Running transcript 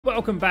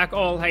Welcome back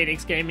all,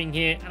 Hades Gaming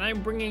here, and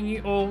I'm bringing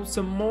you all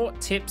some more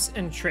tips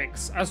and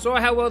tricks. I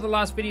saw how well the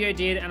last video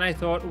did and I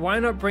thought, why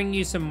not bring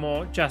you some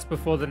more just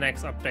before the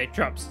next update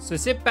drops. So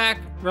sit back,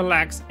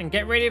 relax, and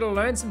get ready to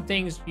learn some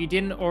things you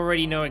didn't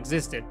already know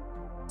existed.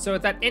 So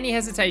without any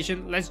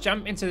hesitation, let's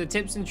jump into the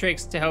tips and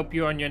tricks to help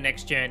you on your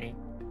next journey.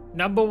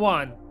 Number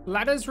 1.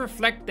 Ladders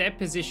reflect their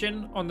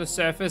position on the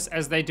surface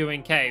as they do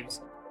in caves.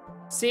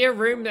 See a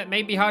room that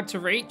may be hard to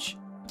reach?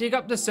 Dig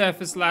up the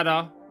surface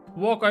ladder,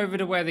 walk over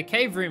to where the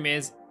cave room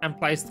is, and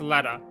place the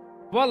ladder.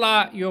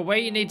 Voila, you're where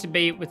you need to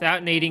be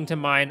without needing to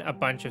mine a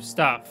bunch of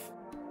stuff.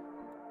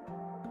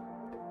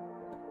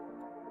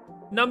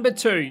 Number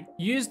 2.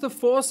 Use the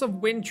Force of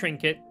Wind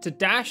trinket to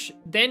dash,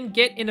 then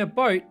get in a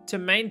boat to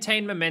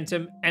maintain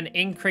momentum and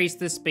increase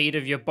the speed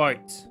of your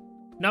boat.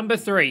 Number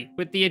 3.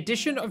 With the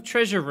addition of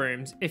treasure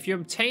rooms, if you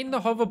obtain the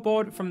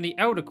hoverboard from the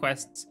Elder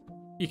quests,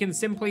 you can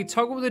simply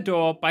toggle the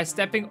door by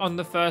stepping on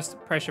the first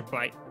pressure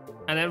plate,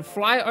 and then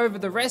fly over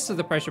the rest of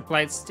the pressure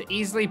plates to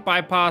easily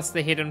bypass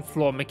the hidden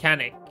floor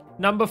mechanic.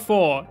 Number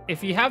 4.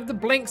 If you have the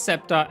blink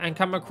scepter and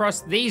come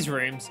across these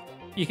rooms,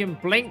 you can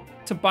blink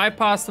to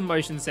bypass the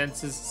motion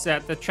sensors so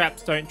that the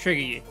traps don't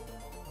trigger you.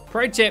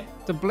 Pro tip,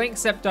 the blink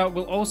scepter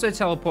will also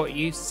teleport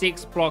you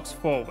 6 blocks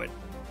forward.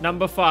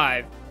 Number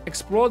 5.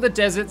 Explore the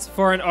deserts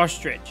for an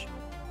ostrich.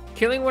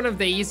 Killing one of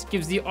these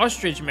gives the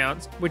Ostrich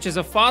Mount, which is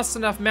a fast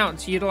enough mount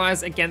to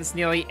utilize against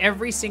nearly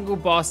every single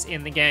boss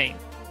in the game.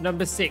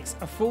 Number 6.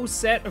 A full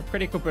set of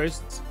critical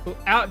boosts will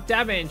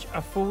out-damage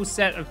a full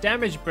set of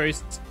damage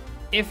boosts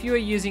if you are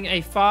using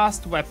a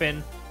fast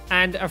weapon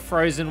and a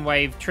frozen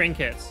wave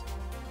trinket.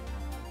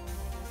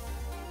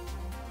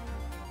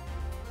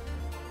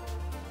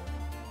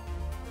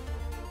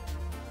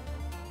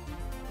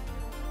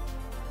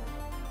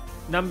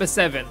 Number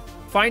 7.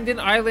 Find an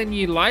island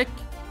you like.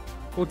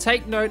 We'll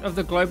take note of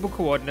the global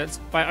coordinates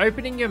by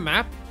opening your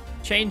map,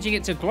 changing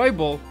it to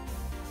global,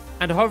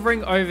 and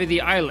hovering over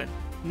the island.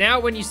 Now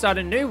when you start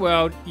a new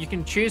world, you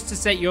can choose to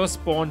set your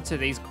spawn to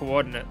these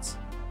coordinates.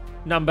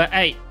 Number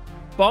 8.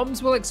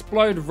 Bombs will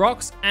explode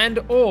rocks and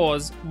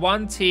ores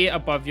 1 tier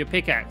above your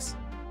pickaxe.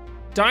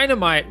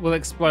 Dynamite will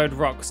explode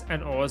rocks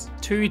and ores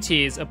 2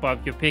 tiers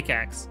above your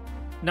pickaxe.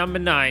 Number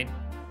 9.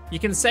 You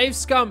can save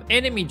scum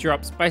enemy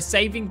drops by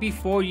saving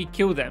before you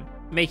kill them,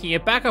 making a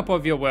backup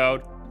of your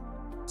world,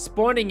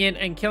 spawning in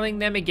and killing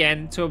them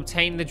again to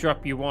obtain the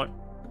drop you want.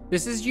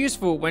 This is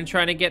useful when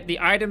trying to get the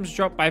items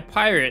dropped by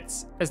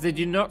pirates, as they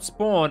do not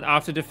spawn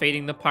after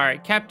defeating the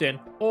pirate captain,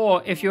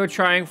 or if you are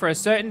trying for a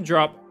certain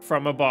drop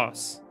from a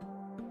boss.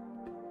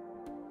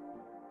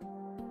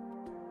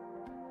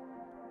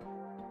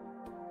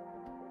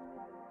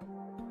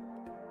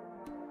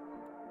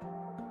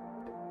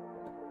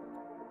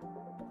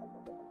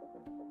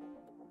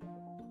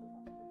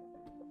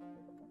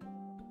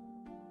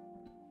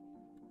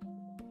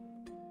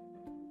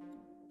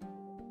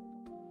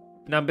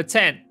 Number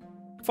 10.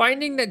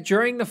 Finding that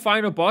during the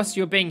final boss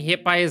you're being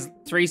hit by his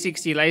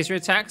 360 laser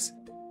attacks,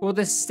 well,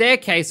 the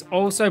staircase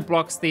also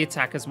blocks the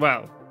attack as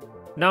well.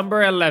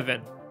 Number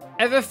 11.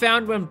 Ever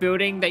found when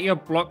building that your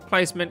block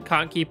placement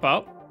can't keep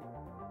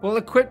up? Well,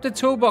 equip the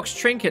toolbox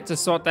trinket to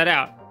sort that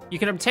out. You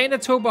can obtain a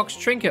toolbox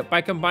trinket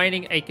by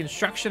combining a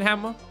construction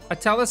hammer, a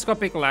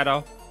telescopic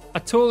ladder, a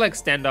tool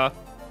extender,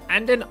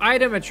 and an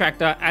item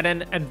attractor at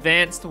an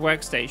advanced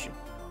workstation.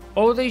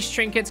 All these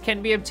trinkets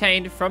can be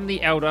obtained from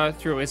the Elder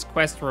through his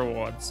quest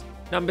rewards.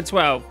 Number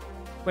 12.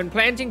 When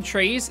planting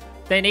trees,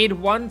 they need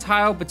 1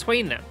 tile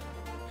between them.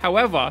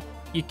 However,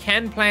 you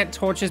can plant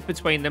torches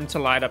between them to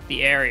light up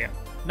the area.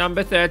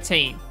 Number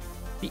 13.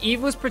 The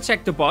Evils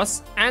Protector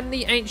boss and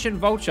the Ancient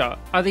Vulture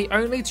are the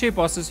only 2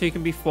 bosses who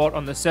can be fought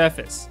on the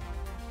surface.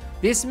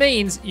 This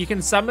means you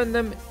can summon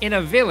them in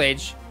a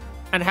village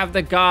and have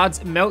the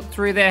guards melt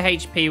through their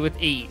HP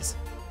with ease.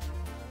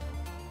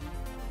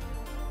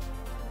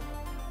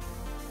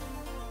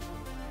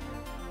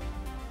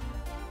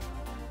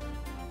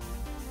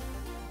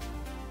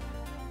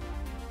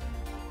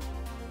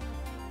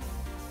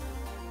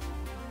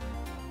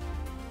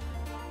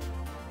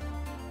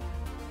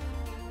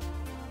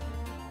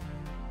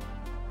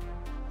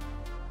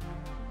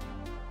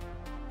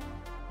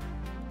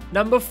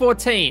 Number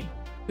 14.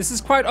 This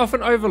is quite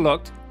often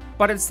overlooked,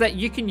 but it's that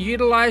you can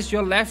utilize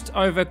your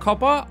leftover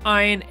copper,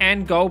 iron,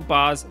 and gold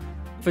bars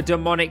for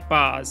demonic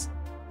bars.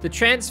 The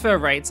transfer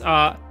rates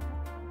are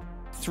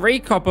 3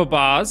 copper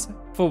bars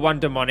for 1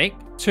 demonic,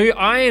 2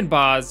 iron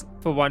bars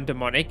for 1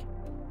 demonic,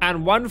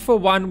 and 1 for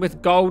 1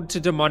 with gold to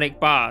demonic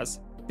bars.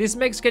 This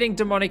makes getting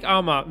demonic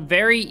armor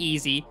very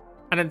easy,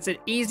 and it's an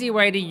easy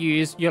way to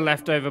use your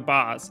leftover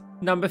bars.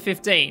 Number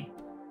 15.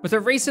 With a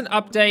recent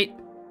update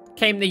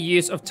came the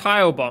use of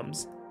tile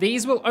bombs.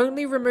 These will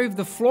only remove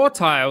the floor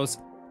tiles,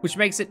 which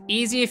makes it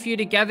easier for you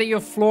to gather your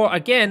floor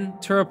again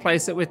to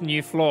replace it with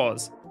new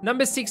floors.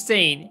 Number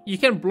 16. You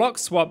can block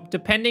swap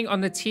depending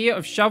on the tier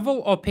of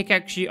shovel or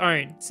pickaxe you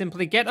own.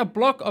 Simply get a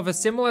block of a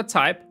similar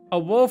type, a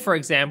wall for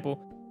example,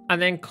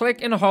 and then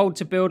click and hold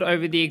to build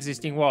over the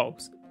existing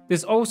walls.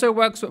 This also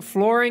works with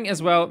flooring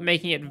as well,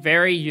 making it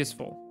very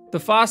useful. The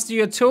faster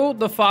your tool,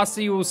 the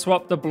faster you will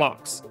swap the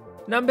blocks.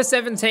 Number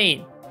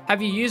 17.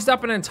 Have you used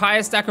up an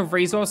entire stack of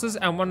resources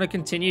and want to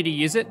continue to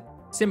use it?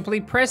 Simply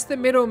press the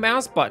middle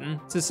mouse button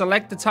to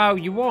select the tile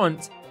you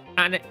want,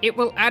 and it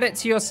will add it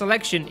to your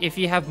selection if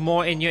you have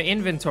more in your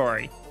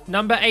inventory.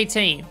 Number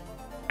 18.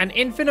 An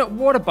infinite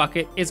water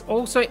bucket is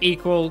also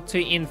equal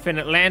to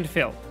infinite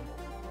landfill.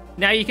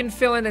 Now you can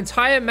fill an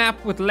entire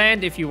map with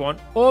land if you want,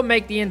 or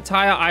make the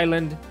entire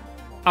island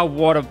a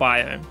water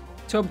biome.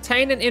 To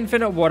obtain an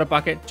infinite water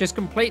bucket, just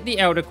complete the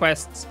elder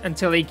quests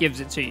until he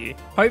gives it to you.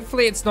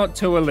 Hopefully it's not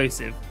too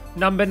elusive.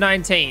 Number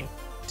 19.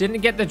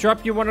 Didn't get the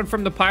drop you wanted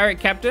from the pirate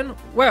captain?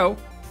 Well,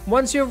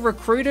 once you've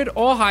recruited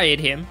or hired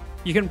him,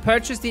 you can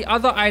purchase the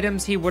other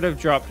items he would have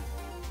dropped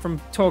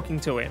from talking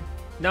to him.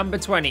 Number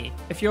 20.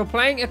 If you're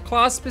playing a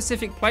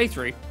class-specific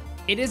playthrough,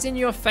 it is in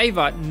your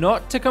favor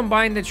not to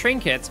combine the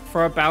trinkets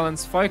for a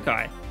balanced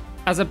foci,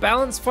 as a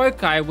balanced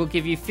foci will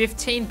give you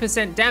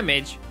 15%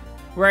 damage,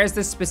 whereas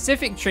the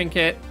specific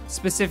trinket,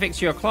 specific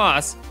to your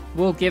class,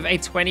 will give a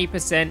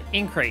 20%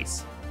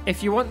 increase.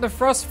 If you want the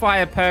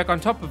Frostfire perk on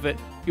top of it,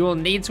 you will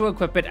need to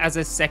equip it as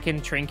a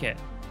second trinket.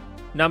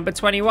 Number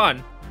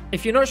 21.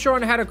 If you're not sure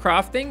on how to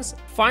craft things,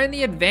 find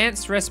the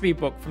advanced recipe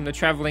book from the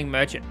traveling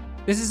merchant.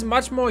 This is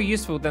much more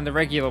useful than the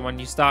regular one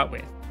you start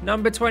with.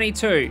 Number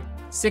 22.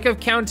 Sick of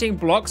counting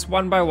blocks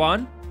one by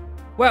one?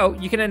 Well,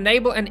 you can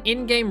enable an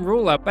in-game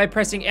ruler by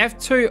pressing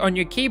F2 on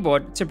your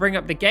keyboard to bring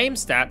up the game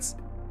stats,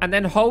 and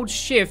then hold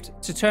shift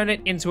to turn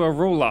it into a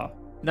ruler.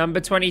 Number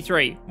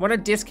 23. Want a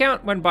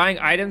discount when buying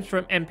items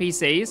from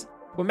NPCs?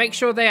 Well, make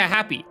sure they are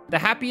happy. The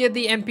happier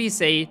the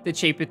NPC, the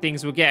cheaper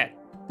things will get.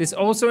 This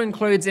also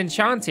includes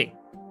enchanting.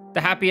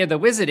 The happier the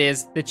wizard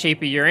is, the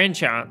cheaper your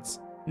enchants.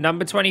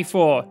 Number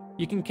 24.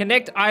 You can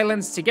connect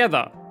islands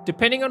together.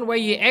 Depending on where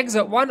you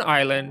exit one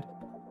island,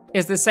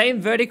 is the same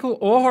vertical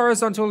or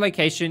horizontal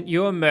location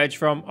you emerge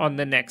from on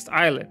the next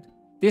island.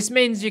 This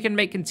means you can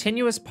make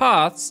continuous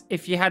paths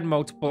if you had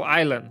multiple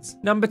islands.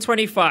 Number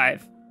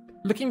 25.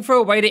 Looking for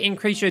a way to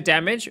increase your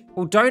damage?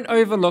 Well, don't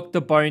overlook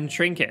the bone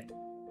trinket.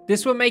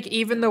 This will make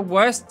even the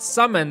worst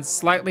summons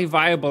slightly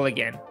viable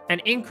again,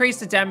 and increase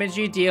the damage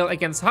you deal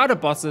against harder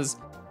bosses,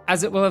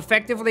 as it will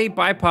effectively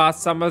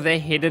bypass some of their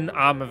hidden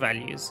armor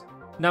values.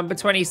 Number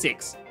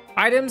 26.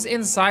 Items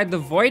inside the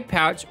void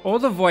pouch or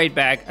the void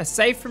bag are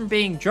safe from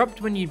being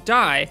dropped when you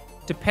die,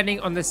 depending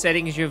on the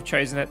settings you have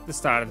chosen at the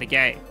start of the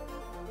game.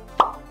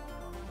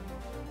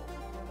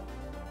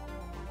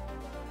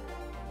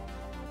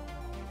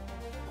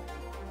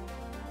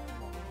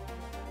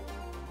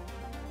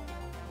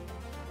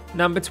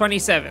 Number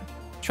 27.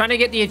 Trying to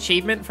get the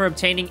achievement for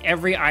obtaining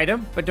every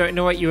item but don't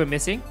know what you were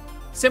missing?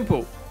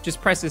 Simple. Just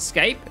press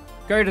escape,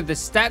 go to the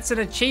stats and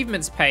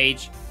achievements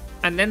page,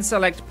 and then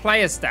select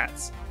player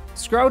stats.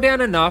 Scroll down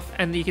enough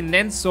and you can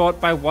then sort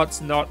by what's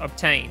not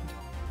obtained.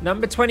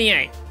 Number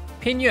 28.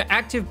 Pin your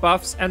active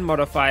buffs and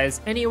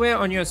modifiers anywhere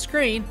on your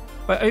screen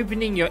by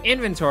opening your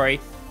inventory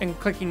and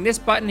clicking this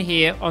button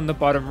here on the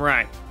bottom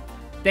right.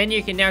 Then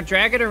you can now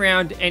drag it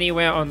around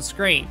anywhere on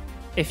screen.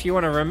 If you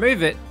want to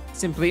remove it,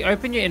 simply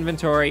open your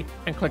inventory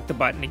and click the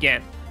button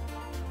again.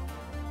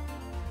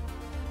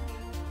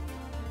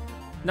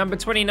 Number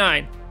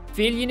 29.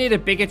 Feel you need a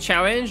bigger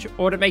challenge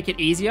or to make it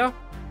easier?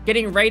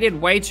 Getting rated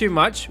way too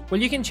much? Well,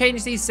 you can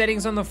change these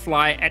settings on the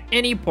fly at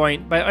any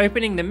point by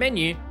opening the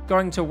menu,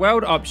 going to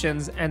world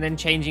options, and then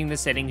changing the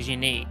settings you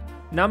need.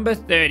 Number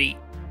 30.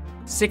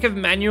 Sick of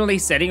manually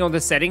setting all the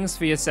settings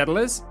for your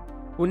settlers?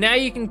 Well, now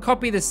you can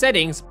copy the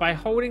settings by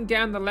holding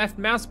down the left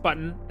mouse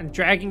button and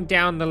dragging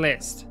down the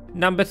list.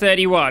 Number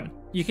 31.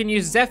 You can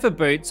use Zephyr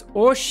boots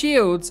or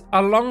shields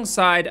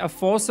alongside a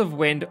Force of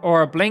Wind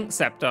or a Blink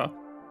Sceptre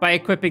by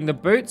equipping the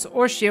boots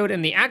or shield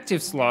in the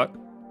active slot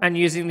and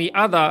using the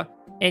other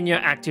in your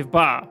active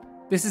bar.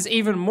 This is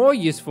even more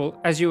useful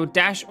as you will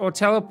dash or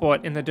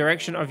teleport in the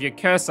direction of your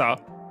cursor,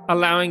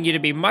 allowing you to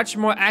be much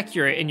more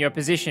accurate in your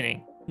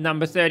positioning.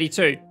 Number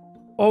 32.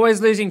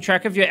 Always losing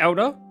track of your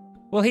elder?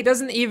 Well, he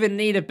doesn't even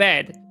need a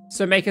bed,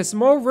 so make a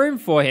small room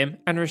for him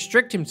and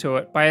restrict him to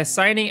it by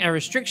assigning a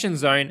restriction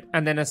zone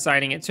and then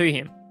assigning it to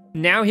him.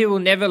 Now he will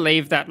never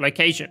leave that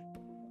location.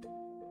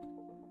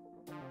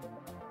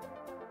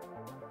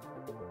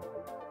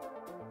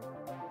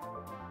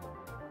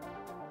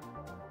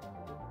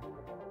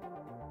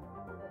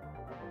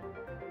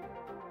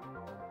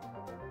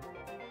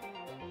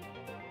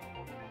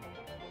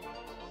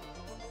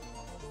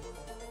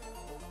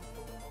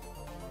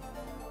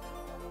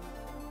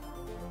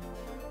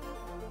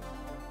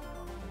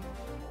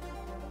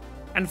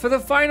 And for the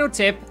final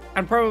tip,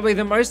 and probably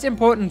the most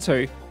important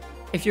too,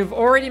 if you've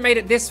already made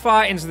it this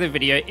far into the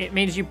video, it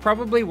means you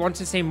probably want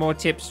to see more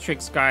tips,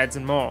 tricks, guides,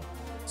 and more.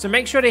 So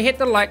make sure to hit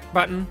the like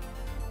button,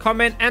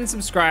 comment, and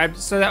subscribe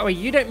so that way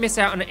you don't miss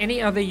out on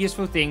any other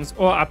useful things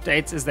or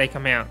updates as they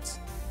come out.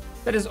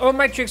 That is all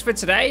my tricks for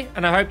today,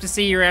 and I hope to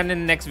see you around in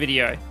the next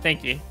video.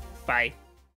 Thank you. Bye.